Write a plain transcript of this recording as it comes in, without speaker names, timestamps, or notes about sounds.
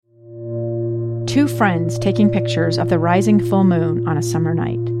Two friends taking pictures of the rising full moon on a summer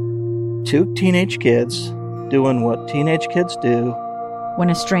night. Two teenage kids doing what teenage kids do. When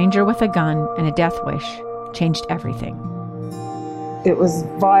a stranger with a gun and a death wish changed everything. It was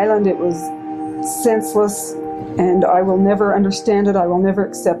violent, it was senseless, and I will never understand it, I will never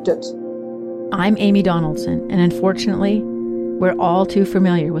accept it. I'm Amy Donaldson, and unfortunately, we're all too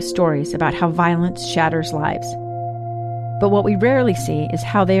familiar with stories about how violence shatters lives. But what we rarely see is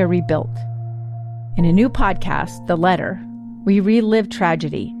how they are rebuilt. In a new podcast, The Letter, we relive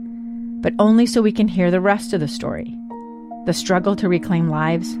tragedy, but only so we can hear the rest of the story. The struggle to reclaim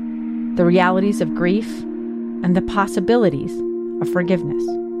lives, the realities of grief, and the possibilities of forgiveness.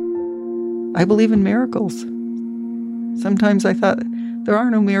 I believe in miracles. Sometimes I thought, there are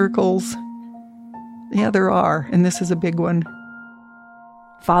no miracles. Yeah, there are, and this is a big one.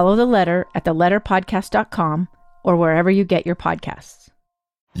 Follow The Letter at theletterpodcast.com or wherever you get your podcasts.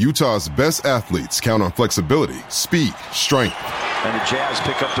 Utah's best athletes count on flexibility, speed, strength. And the Jazz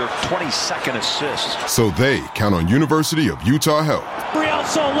pick up their 22nd assist. So they count on University of Utah Health. Real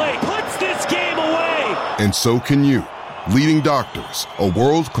Soleil puts this game away. And so can you. Leading doctors, a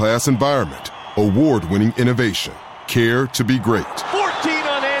world-class environment, award-winning innovation, care to be great. 14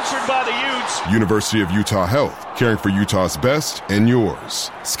 unanswered by the Utes. University of Utah Health, caring for Utah's best and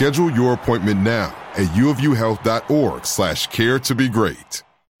yours. Schedule your appointment now at uofuhealth.org/care to be great.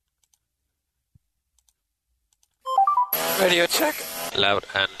 Radio check. Loud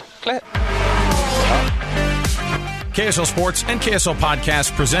and clear. KSL Sports and KSL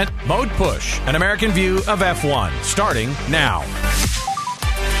Podcast present Mode Push, an American view of F1, starting now.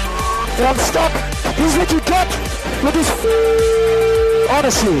 I'm stuck. He's looking good with his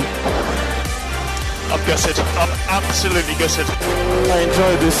honestly. I'm gutted. I'm absolutely gutted. I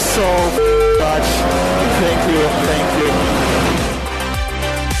enjoyed this so much. Thank you.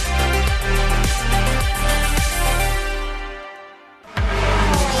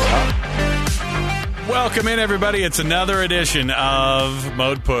 Welcome in, everybody. It's another edition of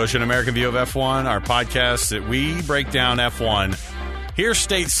Mode Push, an American view of F1, our podcast that we break down F1 here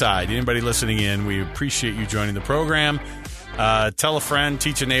stateside. Anybody listening in, we appreciate you joining the program. Tell a friend,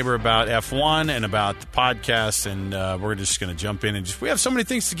 teach a neighbor about F1 and about the podcast, and we're just going to jump in and we have so many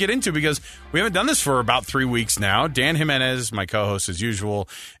things to get into because we haven't done this for about 3 weeks now. Dan Jimenez, my co-host as usual,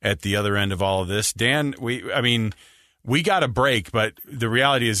 at the other end of all of this. Dan, we got a break, but the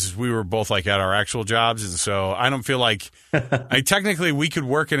reality is we were both at our actual jobs, and so I don't feel like technically we could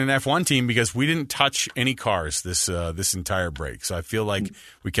work in an F1 team because we didn't touch any cars this entire break. So I feel like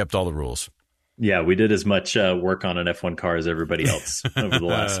we kept all the rules. Yeah, we did as much work on an F1 car as everybody else over the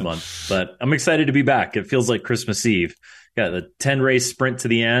last month. But I'm excited to be back. It feels like Christmas Eve. Got the 10-race sprint to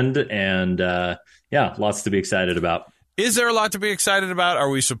the end, and lots to be excited about. Is there a lot to be excited about? Are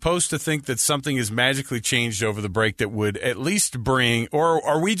we supposed to think that something has magically changed over the break that would at least bring, or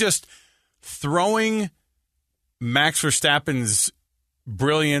are we just throwing Max Verstappen's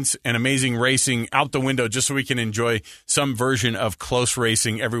brilliance and amazing racing out the window just so we can enjoy some version of close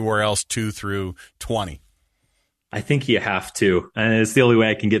racing everywhere else 2 through 20? I think you have to. And it's the only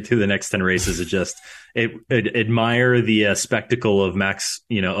way I can get through the next 10 races is just admire the spectacle of Max,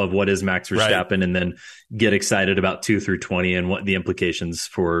 of what is Max Verstappen, right, and then get excited about 2 through 20 and what the implications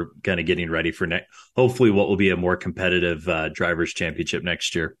for kind of getting ready for hopefully what will be a more competitive drivers' championship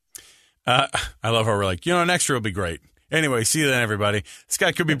next year. I love how we're like, next year will be great. Anyway, see you then, everybody. This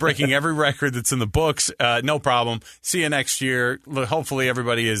guy could be breaking every record that's in the books. No problem. See you next year. Hopefully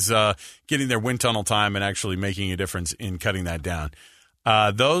everybody is getting their wind tunnel time and actually making a difference in cutting that down.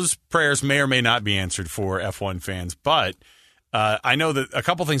 Those prayers may or may not be answered for F1 fans, but I know that a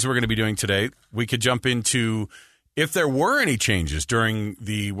couple things we're going to be doing today. We could jump into if there were any changes during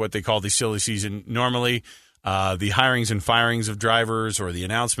what they call the silly season. Normally, the hirings and firings of drivers or the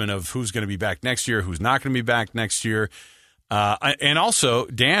announcement of who's going to be back next year, who's not going to be back next year. And also,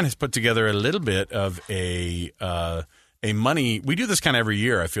 Dan has put together a little bit of a money. We do this kind of every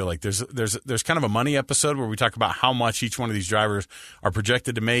year. I feel like there's kind of a money episode where we talk about how much each one of these drivers are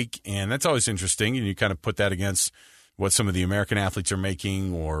projected to make, and that's always interesting. And you kind of put that against what some of the American athletes are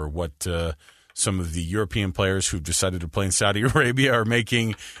making, or what some of the European players who've decided to play in Saudi Arabia are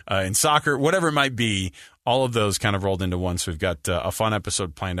making in soccer, whatever it might be. All of those kind of rolled into one. So we've got a fun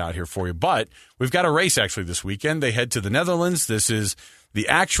episode planned out here for you. But we've got a race actually this weekend. They head to the Netherlands. This is the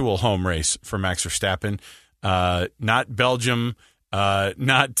actual home race for Max Verstappen, not Belgium.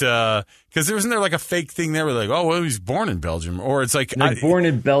 Because wasn't there like a fake thing there where like, oh, well, he was born in Belgium, or it's like born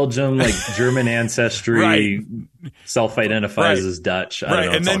in Belgium, like German ancestry, right, self-identifies as Dutch,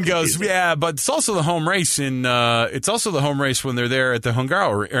 right, and then goes, yeah, but it's also the home race when they're there at the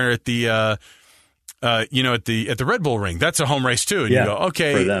Hungaro or at the at the Red Bull Ring. That's a home race too. And you go,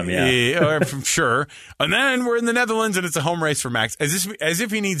 okay, for them, sure. And then we're in the Netherlands, and it's a home race for Max, as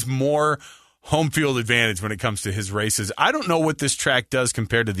if he needs more home field advantage when it comes to his races. I don't know what this track does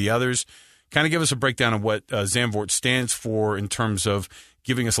compared to the others. Kind of give us a breakdown of what Zandvoort stands for in terms of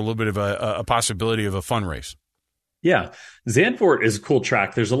giving us a little bit of a possibility of a fun race. Yeah, Zandvoort is a cool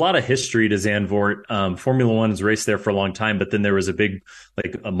track. There's a lot of history to Zandvoort. Formula One has raced there for a long time, but then there was a big,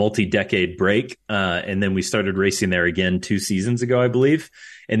 a multi-decade break, and then we started racing there again 2 seasons ago, I believe.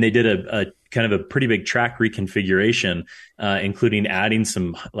 And they did a kind of a pretty big track reconfiguration, including adding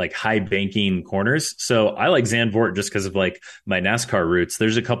some high banking corners. So I like Zandvoort just because of my NASCAR roots.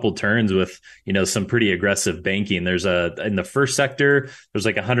 There's a couple turns with some pretty aggressive banking. There's in the first sector, there's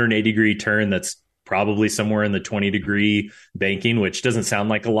a 180-degree turn that's probably somewhere in the 20-degree banking, which doesn't sound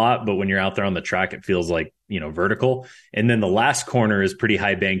like a lot, but when you're out there on the track, it feels like, vertical. And then the last corner is pretty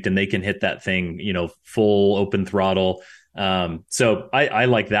high banked, and they can hit that thing, full open throttle. So I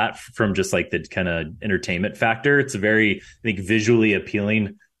like that from just the kind of entertainment factor. It's a very, I think, visually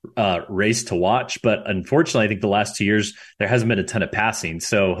appealing race to watch, but unfortunately I think the last 2 years there hasn't been a ton of passing,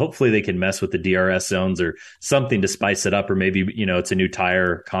 so hopefully they can mess with the DRS zones or something to spice it up, or maybe it's a new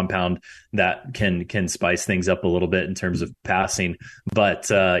tire compound that can spice things up a little bit in terms of passing.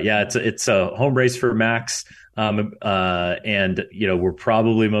 But it's a home race for Max, and we're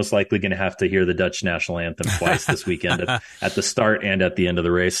probably most likely going to have to hear the Dutch national anthem twice this weekend at the start and at the end of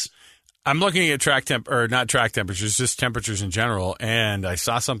the race. I'm looking at not track temperatures, just temperatures in general, and I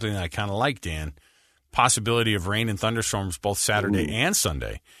saw something that I kind of like, Dan. Possibility of rain and thunderstorms both Saturday and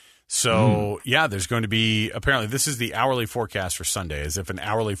Sunday. So, there's going to be, apparently this is the hourly forecast for Sunday, as if an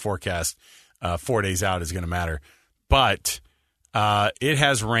hourly forecast 4 days out is going to matter. But it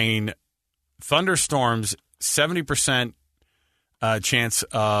has rain, thunderstorms, 70% chance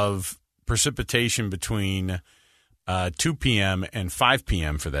of precipitation between 2 p.m. and 5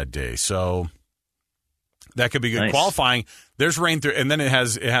 p.m. for that day. So that could be good. Nice. Qualifying, there's rain through, and then it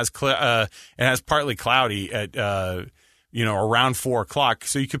has partly cloudy at around 4 o'clock.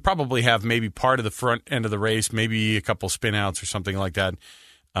 So you could probably have maybe part of the front end of the race, maybe a couple spin outs or something like that.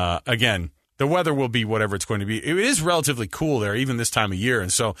 Again, the weather will be whatever it's going to be. It is relatively cool there, even this time of year,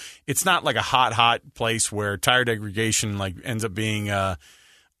 and so it's not like a hot place where tire degradation ends up being a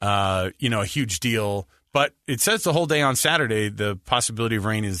huge deal. But it says the whole day on Saturday, the possibility of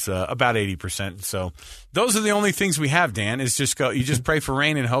rain is about 80%. So those are the only things we have, Dan, is you just pray for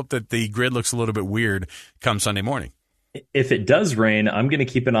rain and hope that the grid looks a little bit weird come Sunday morning. If it does rain, I'm going to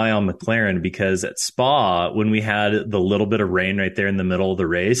keep an eye on McLaren, because at Spa, when we had the little bit of rain right there in the middle of the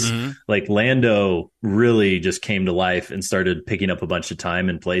race, Lando really just came to life and started picking up a bunch of time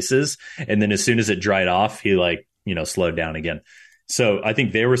in places. And then as soon as it dried off, he slowed down again. So I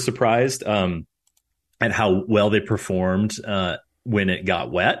think they were surprised at how well they performed when it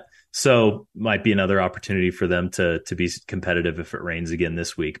got wet. So might be another opportunity for them to be competitive if it rains again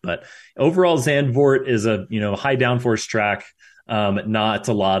this week. But overall, Zandvoort is a high downforce track. Not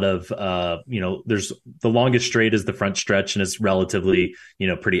a lot of there's the longest straight is the front stretch, and it's relatively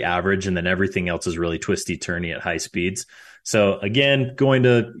pretty average, and then everything else is really twisty turny at high speeds. So again, going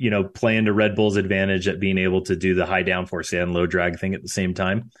to play into Red Bull's advantage at being able to do the high downforce and low drag thing at the same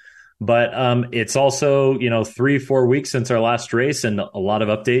time. But it's also, 3-4 weeks since our last race, and a lot of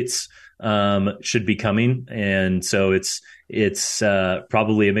updates should be coming. And so it's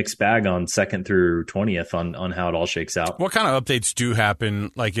probably a mixed bag on 2nd through 20th on how it all shakes out. What kind of updates do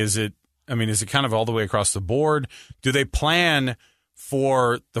happen? Is it kind of all the way across the board? Do they plan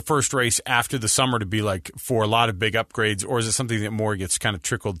for the first race after the summer to be for a lot of big upgrades, or is it something that more gets kind of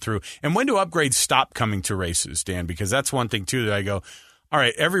trickled through? And when do upgrades stop coming to races, Dan? Because that's one thing, too, that I go, all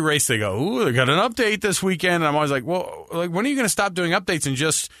right, every race they go, ooh, they got an update this weekend. And I'm always like, well, when are you going to stop doing updates and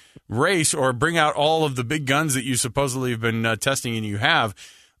just race, or bring out all of the big guns that you supposedly have been testing and you have?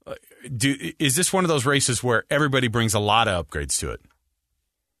 Is this one of those races where everybody brings a lot of upgrades to it?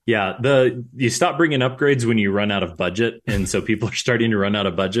 Yeah, you stop bringing upgrades when you run out of budget, and so people are starting to run out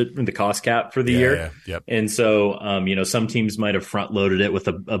of budget in the cost cap for the year. Yeah, yep. And so, some teams might have front loaded it with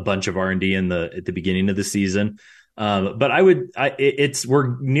a bunch of R&D at the beginning of the season. But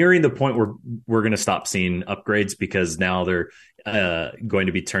we're nearing the point where we're going to stop seeing upgrades, because now they're going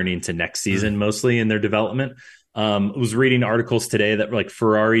to be turning to next season mostly in their development. I was reading articles today that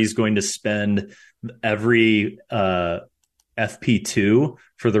Ferrari's going to spend every FP2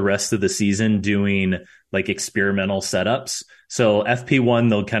 for the rest of the season doing experimental setups. So FP1,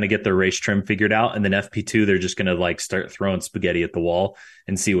 they'll kind of get their race trim figured out, and then FP2, they're just going to start throwing spaghetti at the wall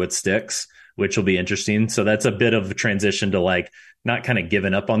and see what sticks, which will be interesting. So that's a bit of a transition to not kind of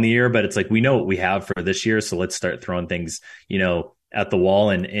given up on the year, but it's like, we know what we have for this year. So let's start throwing things, at the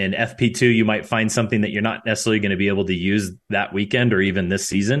wall. And in FP2, you might find something that you're not necessarily going to be able to use that weekend or even this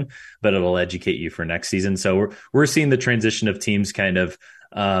season, but it'll educate you for next season. So we're seeing the transition of teams kind of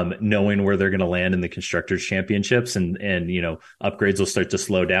knowing where they're going to land in the Constructors Championships, and upgrades will start to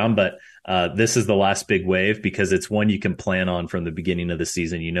slow down. But this is the last big wave, because it's one you can plan on from the beginning of the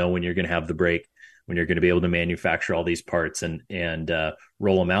season. When you're going to have the break, when you're going to be able to manufacture all these parts and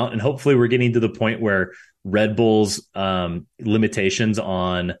roll them out. And hopefully we're getting to the point where Red Bull's limitations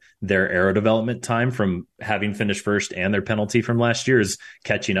on their aero development time from having finished first and their penalty from last year is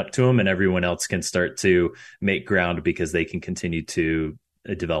catching up to them, and everyone else can start to make ground because they can continue to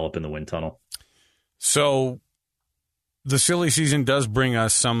develop in the wind tunnel. So the silly season does bring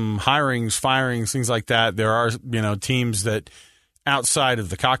us some hirings, firings, things like that. There are, teams that outside of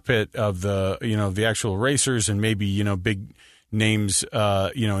the cockpit of the, the actual racers and maybe, big names,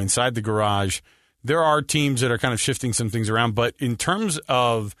 inside the garage, there are teams that are kind of shifting some things around. But in terms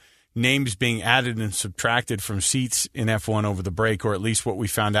of names being added and subtracted from seats in F1 over the break, or at least what we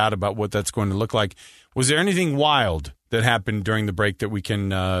found out about what that's going to look like, was there anything wild that happened during the break that we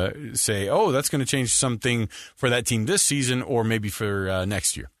can say, oh, that's going to change something for that team this season or maybe for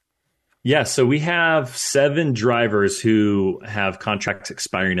next year? Yeah, so we have 7 drivers who have contracts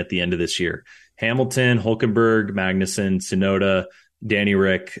expiring at the end of this year. Hamilton, Hülkenberg, Magnussen, Tsunoda, Danny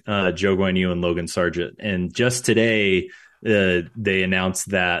Rick, Joe Guan Yu, and Logan Sargent. And just today, they announced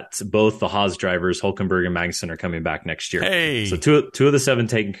that both the Haas drivers, Hülkenberg and Magnussen, are coming back next year. Hey. So two of the 7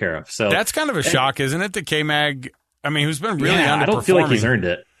 taken care of. So that's kind of a shock, isn't it? The K-Mag, who's been really underperforming. I don't feel like he's earned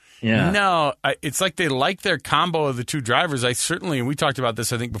it. Yeah. No, it's like they like their combo of the two drivers. And we talked about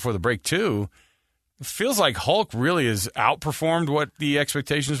this, I think, before the break, too. It feels like Hulk really has outperformed what the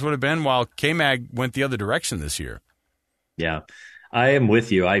expectations would have been, while K-Mag went the other direction this year. Yeah. I am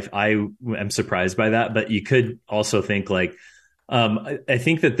with you. I am surprised by that, but you could also think I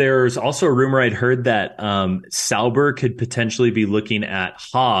think that there's also a rumor I'd heard that Sauber could potentially be looking at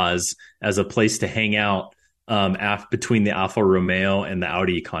Haas as a place to hang out between the Alfa Romeo and the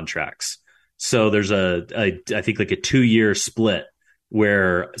Audi contracts. So there's I think like a 2-year split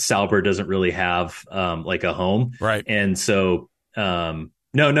where Sauber doesn't really have like a home. Right. And so No.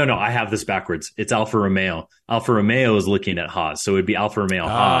 I have this backwards. It's Alfa Romeo. Alfa Romeo is looking at Haas. So it would be Alfa Romeo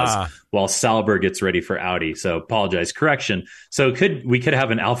Haas while Sauber gets ready for Audi. So apologize. Correction. So we could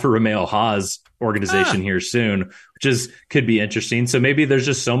have an Alfa Romeo Haas organization here soon, which could be interesting. So maybe there's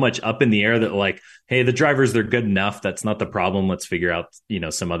just so much up in the air that hey, the drivers, they're good enough. That's not the problem. Let's figure out,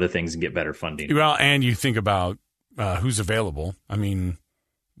 some other things and get better funding. Well, and you think about who's available.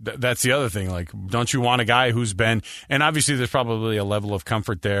 That's the other thing. Don't you want a guy who's been, and obviously there's probably a level of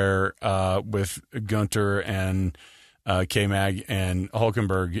comfort there with Gunter and K-Mag and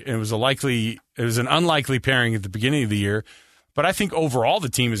Hülkenberg. It was an unlikely pairing at the beginning of the year, but I think overall the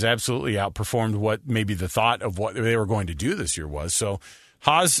team has absolutely outperformed what maybe the thought of what they were going to do this year was. So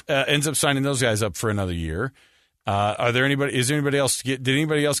Haas ends up signing those guys up for another year. Did anybody else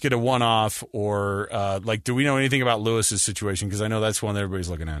get a one-off, or do we know anything about Lewis's situation? Because I know that's one that everybody's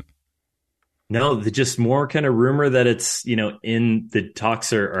looking at. No, just more kind of rumor that it's, in the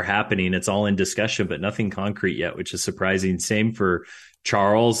talks are happening. It's all in discussion, but nothing concrete yet, which is surprising. Same for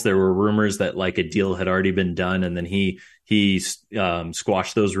Charles. There were rumors that a deal had already been done, and then he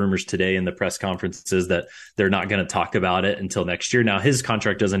squashed those rumors today in the press conferences that they're not going to talk about it until next year. Now his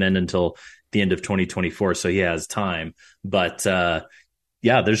contract doesn't end until the end of 2024, so he has time. But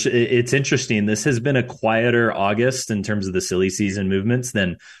it's interesting. This has been a quieter August in terms of the silly season movements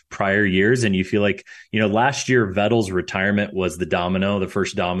than prior years, and you feel like last year Vettel's retirement was the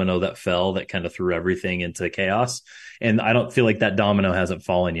first domino that fell, that kind of threw everything into chaos. And I don't feel like that domino hasn't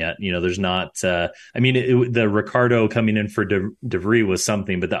fallen yet. There's not. The Ricardo coming in for De Vries was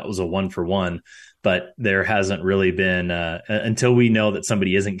something, but that was a 1-for-1. But there hasn't really been until we know that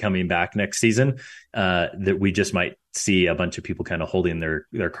somebody isn't coming back next season, that we just might see a bunch of people kind of holding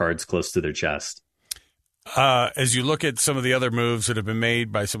their cards close to their chest. As you look at some of the other moves that have been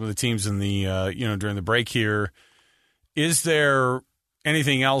made by some of the teams in the during the break here, is there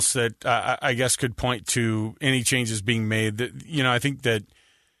anything else that I guess could point to any changes being made? That I think that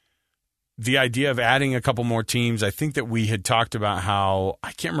the idea of adding a couple more teams, I think that we had talked about how,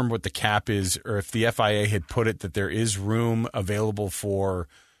 I can't remember what the cap is, or if the FIA had put it that there is room available for,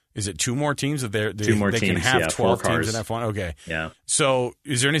 is it 2 more teams? That they can have 12 teams in F1? Okay. Yeah. So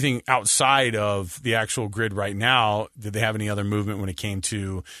is there anything outside of the actual grid right now? Did they have any other movement when it came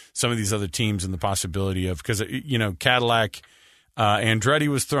to some of these other teams and the possibility of, because, Cadillac Andretti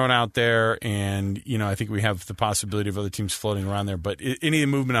was thrown out there, and I think we have the possibility of other teams floating around there. But any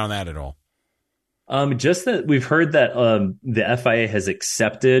movement on that at all? Just that we've heard that the FIA has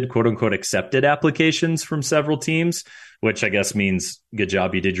accepted, quote unquote, accepted applications from several teams, which I guess means good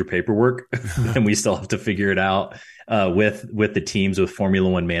job, you did your paperwork, and we still have to figure it out with the teams, with Formula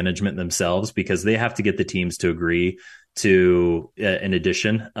One management themselves, because they have to get the teams to agree to an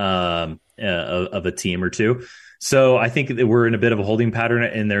addition of a team or two. So I think that we're in a bit of a holding pattern,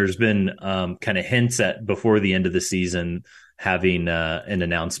 and there's been kind of hints at before the end of the season having an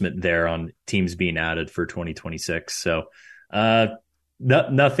announcement there on teams being added for 2026. So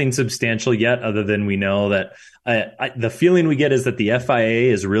nothing substantial yet, other than we know that the feeling we get is that the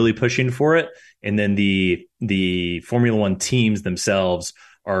FIA is really pushing for it, and then the Formula One teams themselves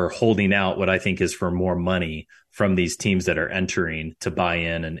are holding out what I think is for more money from these teams that are entering to buy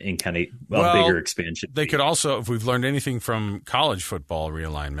in and kind of bigger expansion. They could also, if we've learned anything from college football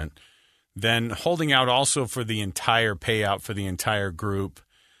realignment, then holding out also for the entire payout for the entire group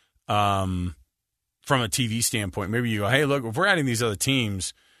from a TV standpoint. Maybe you go, hey, look, if we're adding these other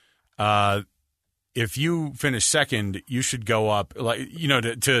teams, if you finish second, you should go up,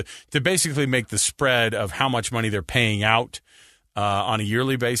 to basically make the spread of how much money they're paying out on a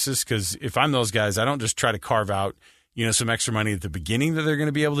yearly basis. Because if I'm those guys, I don't just try to carve out some extra money at the beginning that they're going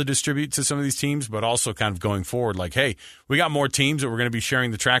to be able to distribute to some of these teams, but also kind of going forward, like, hey, we got more teams that we're going to be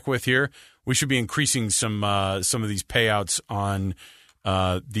sharing the track with here. We should be increasing some of these payouts on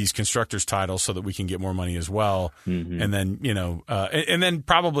these constructors' titles so that we can get more money as well. Mm-hmm. And then, and then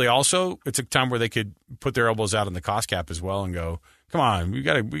probably also it's a time where they could put their elbows out on the cost cap as well and go, come on, we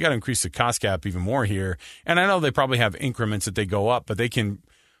got to increase the cost cap even more here. And I know they probably have increments that they go up, but they can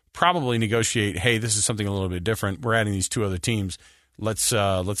probably negotiate, hey, this is something a little bit different. We're adding these two other teams. Let's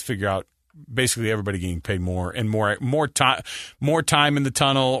figure out basically everybody getting paid more and more time in the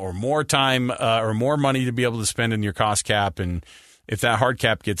tunnel, or more time or more money to be able to spend in your cost cap. And if that hard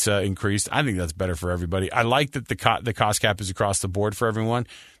cap gets increased, I think that's better for everybody. I like that the cost cap is across the board for everyone,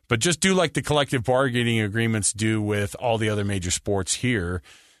 but just do like the collective bargaining agreements do with all the other major sports here.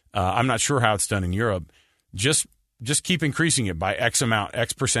 I'm not sure how it's done in Europe. Just keep increasing it by X amount,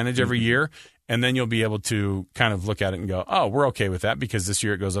 X percentage every year, and then you'll be able to kind of look at it and go, oh, we're okay with that because this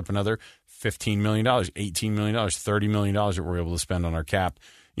year it goes up another $15 million, $18 million, $30 million that we're able to spend on our cap,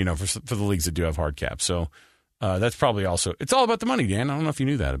 for the leagues that do have hard caps. So that's probably also – it's all about the money, Dan. I don't know if you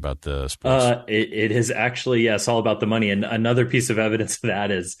knew that about the sports. It is actually, yes, all about the money. And another piece of evidence of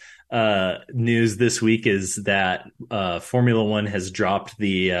that is news this week is that Formula One has dropped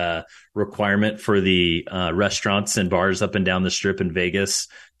the requirement for the restaurants and bars up and down the strip in Vegas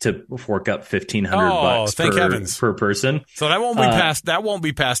to fork up $1,500 per person. So that won't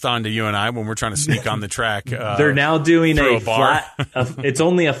be passed on to you and I when we're trying to sneak on the track. They're now doing a flat. It's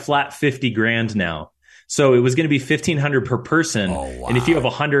only a flat $50,000 now. So it was going to be $1,500 per person. Oh, wow. And if you have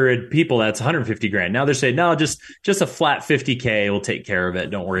 100 people, that's $150,000. Now they're saying, no, just a flat $50K will take care of it.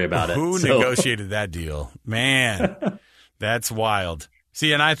 Don't worry about it. Who negotiated that deal? Man, that's wild.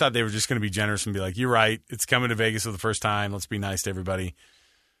 See, and I thought they were just going to be generous and be like, you're right. It's coming to Vegas for the first time. Let's be nice to everybody.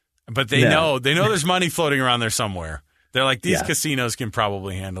 But they know there's money floating around there somewhere. They're like, these casinos can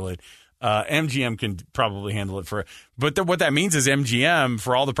probably handle it. MGM can probably handle it but what that means is MGM,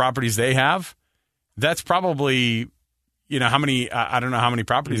 for all the properties they have, that's probably, how many, I don't know how many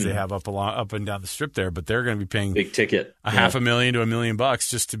properties they have up and down the strip there, but they're going to be paying big ticket, $500,000 to $1 million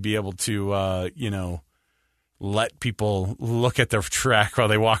just to be able to, let people look at their track while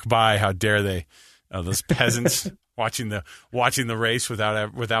they walk by. How dare they? Those peasants watching the race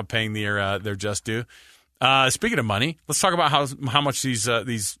without paying their just due. Speaking of money, let's talk about how much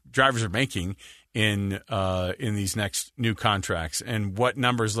these drivers are making in these next new contracts and what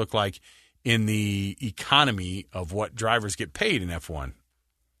numbers look like in the economy of what drivers get paid in F1.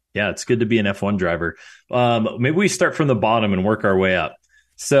 Yeah, it's good to be an F1 driver. Maybe we start from the bottom and work our way up.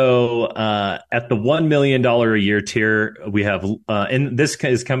 So at the $1 million a year tier, we have, and this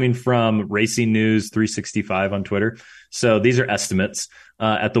is coming from Racing News 365 on Twitter. So these are estimates.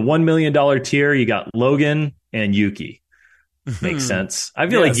 At the $1 million tier, you got Logan and Yuki. Makes sense. I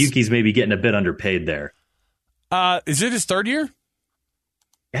feel like Yuki's maybe getting a bit underpaid there. Is it his third year?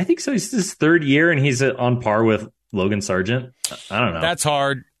 I think so. It's his third year, and he's on par with Logan Sargent. I don't know. That's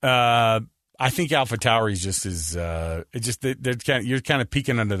hard. I think AlphaTauri's just is. You're kind of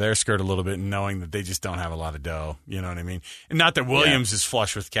peeking under their skirt a little bit and knowing that they just don't have a lot of dough. You know what I mean? And not that Williams is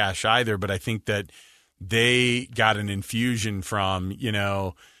flush with cash either, but I think that they got an infusion from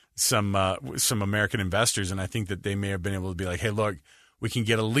some American investors, and I think that they may have been able to be like, hey, look, we can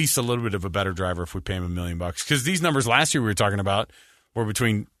get at least a little bit of a better driver if we pay him $1 million. Because these numbers last year we were talking about were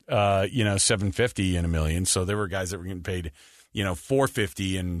between $750,000 and $1 million. So there were guys that were getting paid,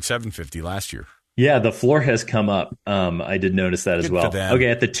 $450,000 and $750,000 last year. Yeah, the floor has come up. I did notice that as well. Okay,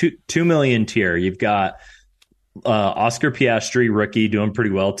 at the $2 million tier, you've got Oscar Piastri, rookie, doing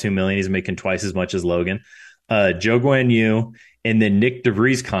pretty well, $2 million. He's making twice as much as Logan. Joe Guan Yu, and then Nick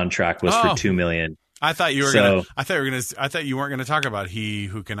DeVries' contract was for $2 million. I thought you were I thought you weren't gonna talk about he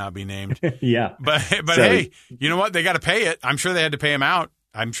who cannot be named. Yeah, but hey, you know what? They got to pay it. I'm sure they had to pay him out.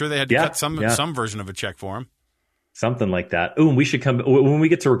 I'm sure they had to cut some version of a check for him. Something like that. Ooh, we should come when we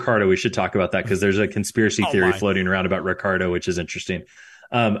get to Ricardo. We should talk about that because there's a conspiracy theory floating around about Ricardo, which is interesting.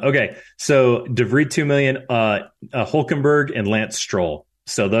 Okay, so DeVries $2 million, Hulkenberg and Lance Stroll.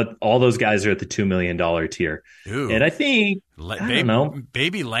 So all those guys are at the $2 million tier. Ooh. And I think I don't know,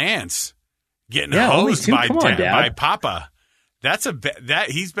 baby Lance getting hosed by Papa.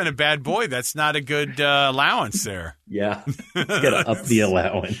 He's been a bad boy. That's not a good allowance there. Yeah, gotta up the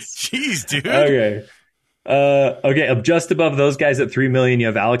allowance. Jeez, dude. Okay. Okay. Just above those guys at $3 million, you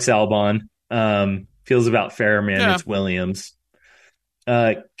have Alex Albon. Feels about fair, man. Yeah. It's Williams.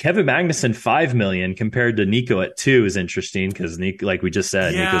 Kevin Magnussen $5 million compared to Nico at $2 million is interesting because Nico, like we just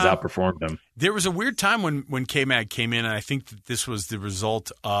said, Nico's outperformed him. There was a weird time when K-Mag came in, and I think that this was the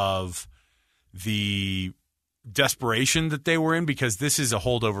result of the desperation that they were in because this is a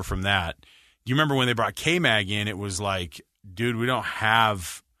holdover from that. You remember when they brought K-Mag in, it was like, dude, we don't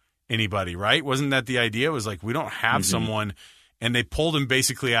have anybody, right? Wasn't that the idea? It was like, we don't have someone, and they pulled him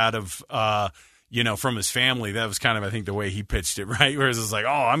basically out of from his family. That was kind of, I think, the way he pitched it, right? Whereas it's like, oh,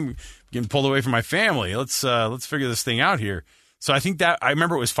 I'm getting pulled away from my family. Let's figure this thing out here. So I think that I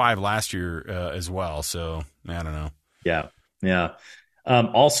remember it was 5 last year as well. So I don't know. Yeah.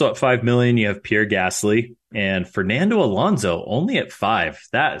 Also at $5 million, you have Pierre Gasly and Fernando Alonso only at $5 million.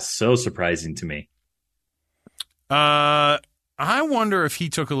 That is so surprising to me. I wonder if he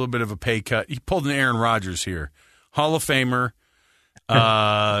took a little bit of a pay cut. He pulled an Aaron Rodgers here, Hall of Famer.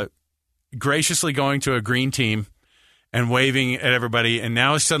 Graciously going to a green team and waving at everybody, and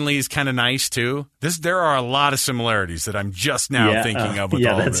now suddenly he's kind of nice too. There are a lot of similarities that I'm just now thinking of. With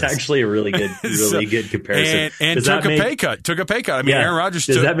all that's this. Actually a really good, good comparison. And took a pay cut. I mean, Aaron Rodgers.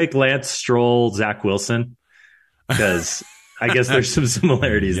 Does that make Lance Stroll Zach Wilson? Because I guess there's some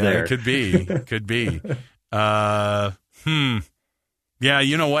similarities there. It could be. Yeah,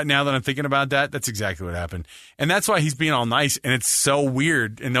 you know what? Now that I'm thinking about that, that's exactly what happened. And that's why he's being all nice, and it's so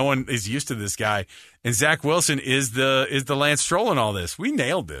weird, and no one is used to this guy. And Zach Wilson is the Lance Stroll in all this. We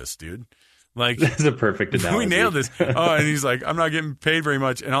nailed this, dude. Like, that's a perfect analogy. We nailed this. Oh, and he's like, I'm not getting paid very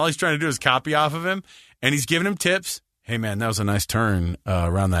much. And all he's trying to do is copy off of him, and he's giving him tips. Hey, man, that was a nice turn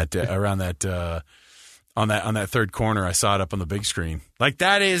on that third corner. I saw it up on the big screen. Like,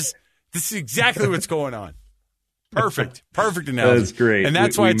 this is exactly what's going on. Perfect analogy. That's great. And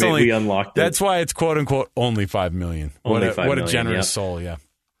that's why we unlocked it. That's why it's quote unquote only $5 million. What a generous soul, yeah.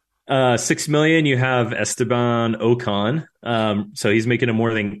 $6 million. You have Esteban Ocon. So he's making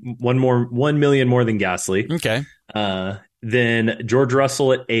 $1 million more than Gasly. Okay. Then George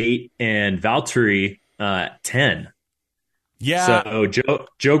Russell at 8 and Valtteri 10. Yeah. So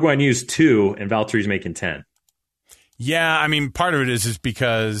Joe Guan Yu's 2 and Valtteri's making 10. Yeah, I mean, part of it is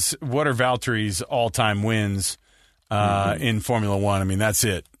because what are Valtteri's all-time wins in Formula One? I mean, that's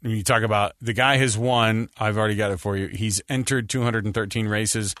it. When you talk about the guy has won, I've already got it for you. He's entered 213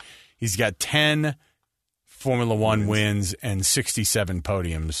 races. He's got 10 Formula One wins and 67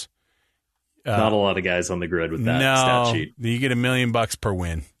 podiums. Not a lot of guys on the grid with that stat sheet. You get $1 million per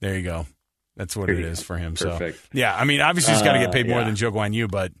win. There you go. That's what it is for him. Perfect. So, yeah, I mean, obviously he's got to get paid more than Joe Guan Yu,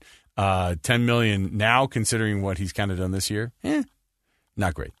 but $10 million now, considering what he's kind of done this year,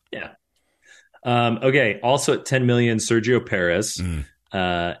 not great. Yeah. Okay. Also at $10 million, Sergio Perez,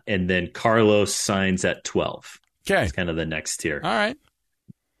 and then Carlos Sainz at 12. Okay, it's kind of the next tier. All right.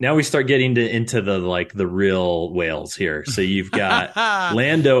 Now we start getting into the real whales here. So you've got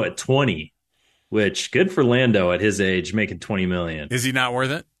Lando at 20, which good for Lando at his age, making $20 million. Is he not worth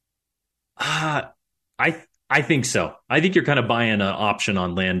it? I think so. I think you're kind of buying an option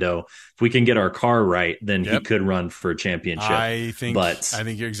on Lando. If we can get our car right, then he could run for a championship. I think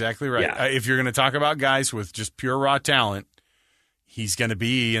you're exactly right. Yeah. If you're going to talk about guys with just pure raw talent, he's going to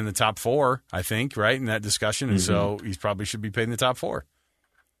be in the top 4, I think, right, in that discussion. And so he probably should be paid in the top 4.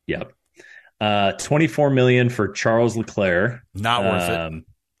 Yep. $24 million for Charles Leclerc. Not worth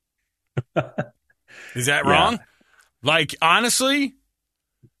it. Is that wrong? Like, honestly,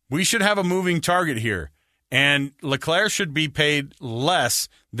 we should have a moving target here. And Leclerc should be paid less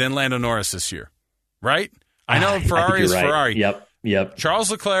than Lando Norris this year, right? I know Ferrari is Ferrari. Yep. Yep.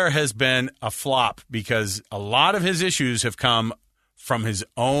 Charles Leclerc has been a flop because a lot of his issues have come from his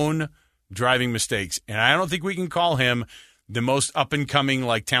own driving mistakes. And I don't think we can call him the most up-and-coming,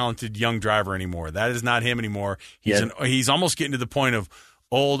 talented young driver anymore. That is not him anymore. He's almost getting to the point of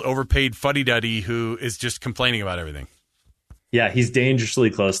old, overpaid fuddy-duddy who is just complaining about everything. Yeah, he's dangerously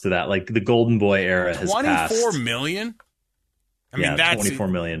close to that. The Golden Boy era has passed. $24 million? I mean, that's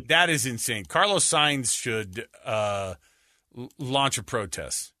 $24 million. That is insane. Carlos Sainz should launch a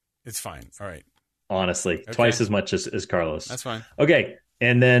protest. It's fine. All right. Honestly, twice as much as Carlos. That's fine. Okay,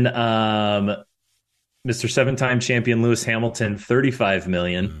 and then Mr. 7-time champion Lewis Hamilton, $35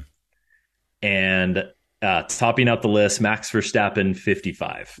 million. And topping out the list, Max Verstappen,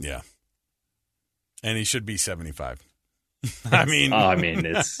 $55. Yeah. And he should be 75. It's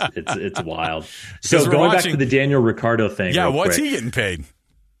wild. So going back to the Daniel Ricciardo thing. Yeah, what's he getting paid?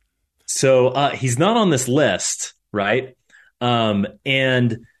 So he's not on this list, right?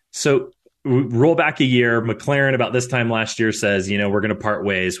 And so roll back a year. McLaren about this time last year says, we're going to part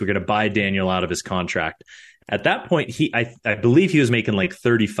ways. We're going to buy Daniel out of his contract. At that point, I believe he was making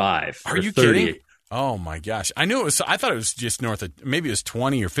 35. Are you 30. Kidding? Oh my gosh! I thought it was just north of, maybe it was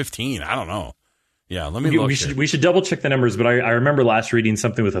 20 or 15. I don't know. Yeah, let me look. We should double check the numbers, but I remember last reading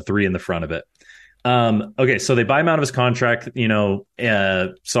something with a 3 in the front of it. Okay, so they buy him out of his contract.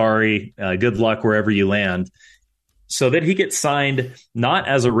 Sorry, good luck wherever you land. So then he gets signed not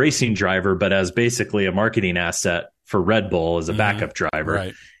as a racing driver, but as basically a marketing asset for Red Bull as a backup driver.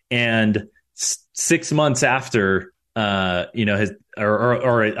 Right. And 6 months after,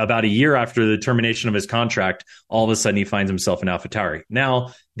 or about a year after the termination of his contract, all of a sudden he finds himself in AlphaTauri.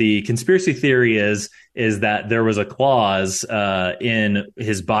 Now, the conspiracy theory is that there was a clause in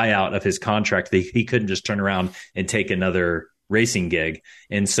his buyout of his contract that he couldn't just turn around and take another racing gig.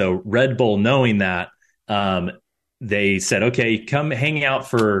 And so Red Bull, knowing that, they said, okay, come hang out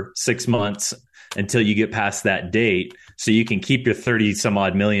for 6 months until you get past that date so you can keep your 30 some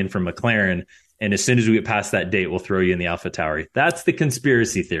odd million from McLaren. And as soon as we get past that date, we'll throw you in the AlphaTauri. That's the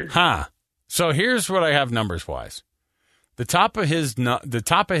conspiracy theory. So here's what I have numbers wise. The top of his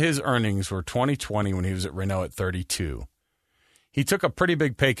earnings were 2020 when he was at Renault at 32. He took a pretty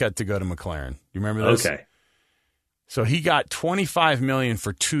big pay cut to go to McLaren. You remember this? Okay. So he got $25 million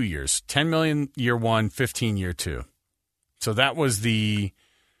for 2 years. $10 million year 1, 15 year 2. So that's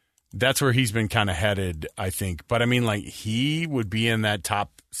where he's been kind of headed, I think. But I mean, he would be in that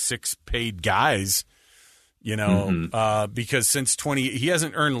top 6 paid guys, because since he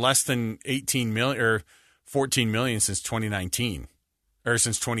hasn't earned less than 18 million or 14 million since 2019, or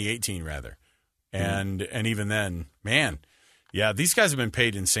since 2018 rather. And even then, man, yeah, these guys have been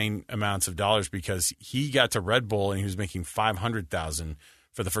paid insane amounts of dollars because he got to Red Bull and he was making $500,000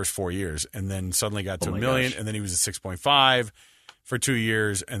 for the first 4 years, and then suddenly got to $1 million, and then he was at 6.5 for 2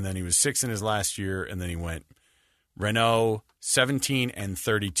 years, and then he was 6 in his last year, and then he went Renault 17 and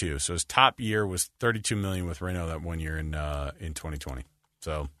 32. So his top year was $32 million with Renault that 1 year in 2020.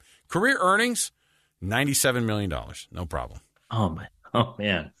 So career earnings, $97 million, no problem. Oh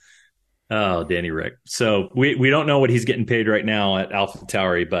man. Oh, Danny Rick. So we don't know what he's getting paid right now at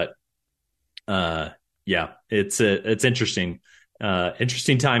AlphaTauri, but it's interesting.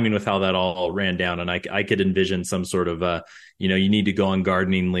 Interesting timing with how that all ran down. And I could envision some sort of, you need to go on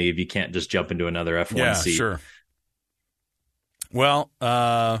gardening leave. You can't just jump into another F1 seat. Sure. Well,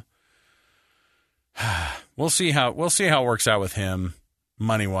 we'll see how it works out with him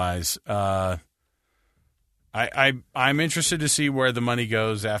money wise. I'm interested to see where the money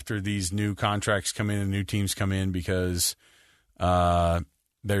goes after these new contracts come in and new teams come in, because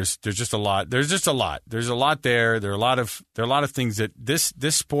there's just a lot. There's a lot there. There are a lot of things that this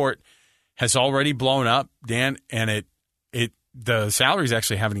sport has already blown up, Dan, and the salaries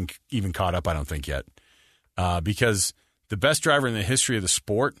actually haven't even caught up, I don't think, yet. Because the best driver in the history of the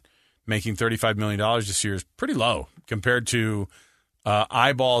sport making $35 million this year is pretty low compared to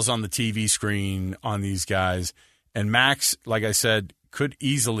eyeballs on the TV screen on these guys. And Max, like I said, could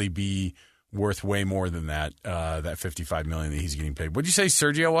easily be worth way more than that $55 million that he's getting paid. What did you say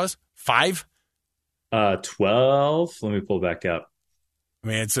Sergio was? 5? 12. Let me pull back up. I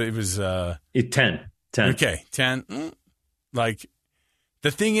mean, it was 10. Okay, 10. The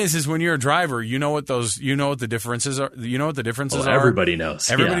thing is when you're a driver, you know what the differences are. You know what the differences are. Everybody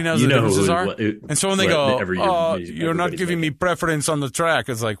knows. Everybody knows what the differences are. And so when they go, you're not giving me preference on the track,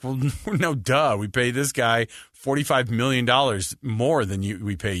 it's like, well, no, duh. We pay this guy $45 million more than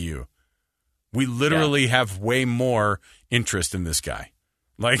we pay you. We literally have way more interest in this guy.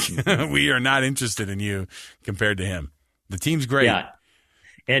 We are not interested in you compared to him. The team's great. Yeah.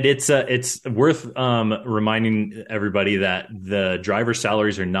 And it's worth reminding everybody that the driver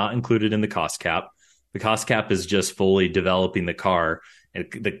salaries are not included in the cost cap. The cost cap is just fully developing the car, and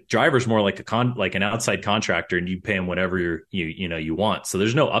the driver's more like an outside contractor, and you pay him whatever you want. So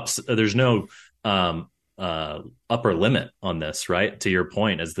there's no upper limit on this, right? To your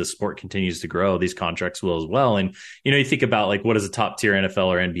point, as the sport continues to grow, these contracts will as well. And you think about like what is a top tier NFL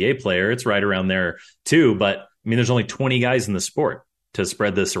or NBA player? It's right around there too. But I mean, there's only 20 guys in the sport to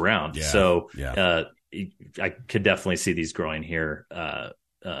spread this around. Yeah, so yeah. I could definitely see these growing here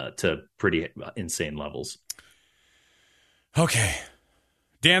to pretty insane levels. Okay.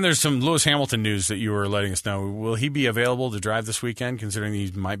 Dan, there's some Lewis Hamilton news that you were letting us know. Will he be available to drive this weekend, considering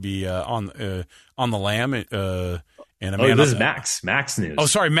he might be on the lam? This is Max. Max news. Oh,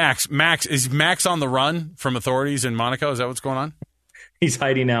 sorry, Max. Is Max on the run from authorities in Monaco? Is that what's going on? He's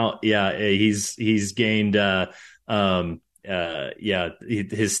hiding out. Yeah, he's gained his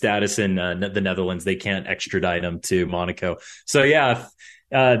status in the Netherlands. They can't extradite him to Monaco. So yeah.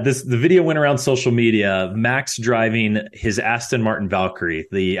 The video went around social media. Max driving his Aston Martin Valkyrie.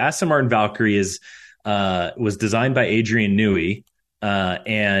 The Aston Martin Valkyrie was designed by Adrian Newey,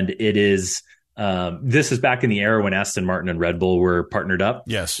 and it is. This is back in the era when Aston Martin and Red Bull were partnered up.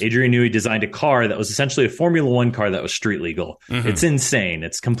 Yes, Adrian Newey designed a car that was essentially a Formula One car that was street legal. Mm-hmm. It's insane.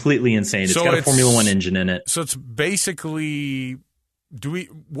 It's completely insane. It's got a Formula One engine in it. So it's basically,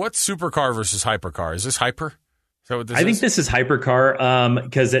 what's supercar versus hypercar? Is this hyper? I think this is hypercar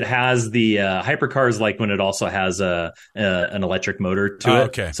because it has the hypercar is like when it also has an electric motor to it.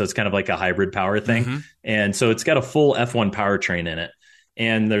 Okay. So it's kind of like a hybrid power thing. Mm-hmm. And so it's got a full F1 powertrain in it.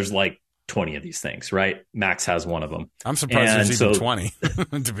 And there's like 20 of these things, right? Max has one of them. I'm surprised there's even 20,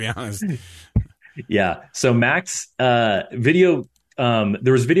 to be honest. Yeah. So Max video.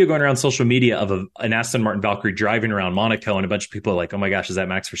 There was video going around social media of an Aston Martin Valkyrie driving around Monaco, and a bunch of people are like, oh my gosh, is that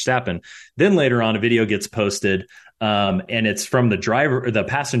Max Verstappen? Then later on, a video gets posted, and it's from the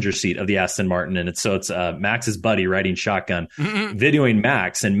passenger seat of the Aston Martin. And it's Max's buddy riding shotgun, videoing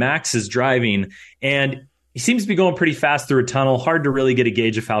Max, and Max is driving, and he seems to be going pretty fast through a tunnel. Hard to really get a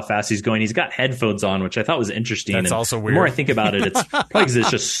gauge of how fast he's going. He's got headphones on, which I thought was interesting. That's also weird. The more I think about it, it's probably because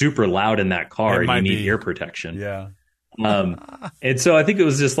it's just super loud in that car, and you need ear protection. Yeah. And so I think it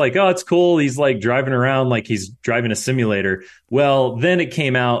was just like, oh, it's cool. He's like driving around like he's driving a simulator. Well, then it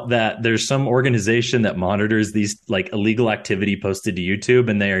came out that there's some organization that monitors these like illegal activity posted to YouTube,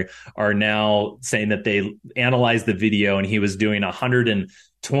 and they are now saying that they analyzed the video, and he was doing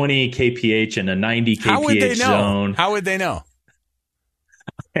 120 kph in a 90 kph zone. How would they know?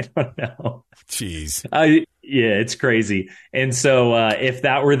 I don't know. Jeez. Yeah, it's crazy. And so if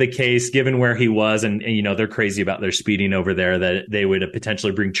that were the case, given where he was, and they're crazy about their speeding over there, that they would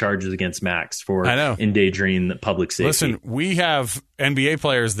potentially bring charges against Max for endangering the public safety. Listen, we have NBA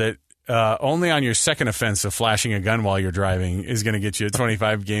players that only on your second offense of flashing a gun while you're driving is going to get you a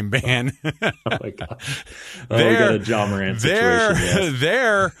 25-game ban. Oh, my God. We got a Ja Morant situation.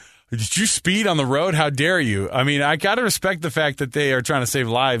 Yes. Did you speed on the road? How dare you? I mean, I got to respect the fact that they are trying to save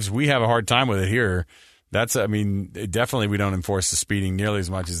lives. We have a hard time with it here. Definitely we don't enforce the speeding nearly as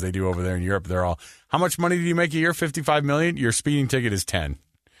much as they do over there in Europe. They're all, how much money do you make a year? $55 million? Your speeding ticket is $10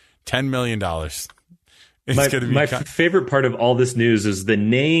 million. My favorite part of all this news is the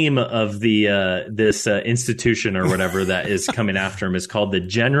name of this institution or whatever that is coming after him is called the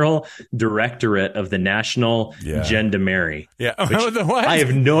General Directorate of the National Gendarmerie. Yeah, what? I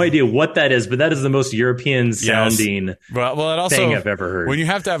have no idea what that is, but that is the most European sounding thing I've ever heard. When you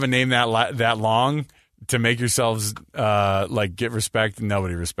have to have a name that long to make yourselves get respect,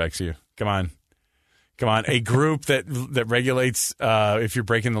 nobody respects you. Come on. A group that regulates if you're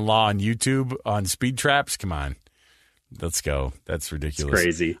breaking the law on YouTube on speed traps. Come on. Let's go. That's ridiculous. It's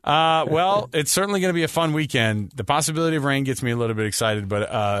crazy. Well, it's certainly going to be a fun weekend. The possibility of rain gets me a little bit excited.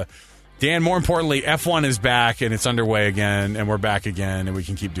 But, Dan, more importantly, F1 is back, and it's underway again, and we're back again, and we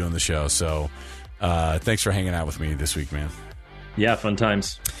can keep doing the show. So thanks for hanging out with me this week, man. Yeah, fun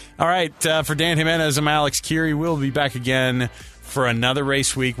times. All right. For Dan Jimenez, I'm Alex Curie. We'll be back again for another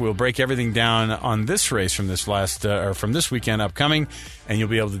race week. We'll break everything down on this race from this from this weekend upcoming, and you'll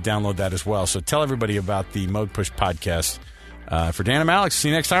be able to download that as well. So tell everybody about the Mode Push podcast. For Dan, I'm Alex. See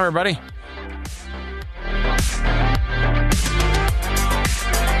you next time, everybody.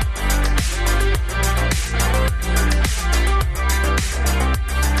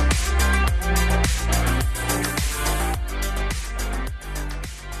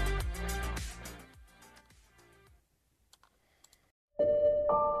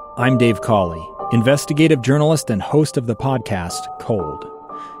 I'm Dave Cawley, investigative journalist and host of the podcast Cold.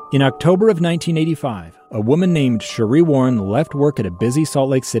 In October of 1985, a woman named Cherie Warren left work at a busy Salt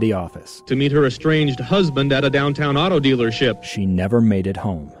Lake City office to meet her estranged husband at a downtown auto dealership. She never made it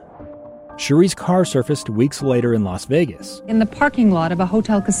home. Cherie's car surfaced weeks later in Las Vegas. In the parking lot of a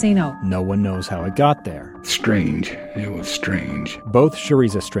hotel casino. No one knows how it got there. Strange. It was strange. Both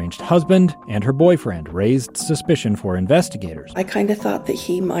Cherie's estranged husband and her boyfriend raised suspicion for investigators. I kind of thought that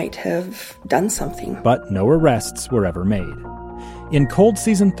he might have done something. But no arrests were ever made. In Cold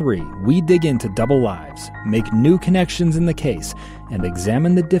Season 3, we dig into double lives, make new connections in the case, and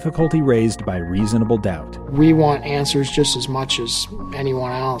examine the difficulty raised by reasonable doubt. We want answers just as much as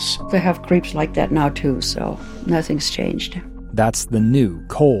anyone else. They have creeps like that now too, so nothing's changed. That's the new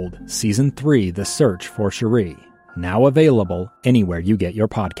Cold Season 3, The Search for Cherie, now available anywhere you get your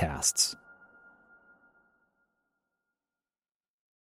podcasts.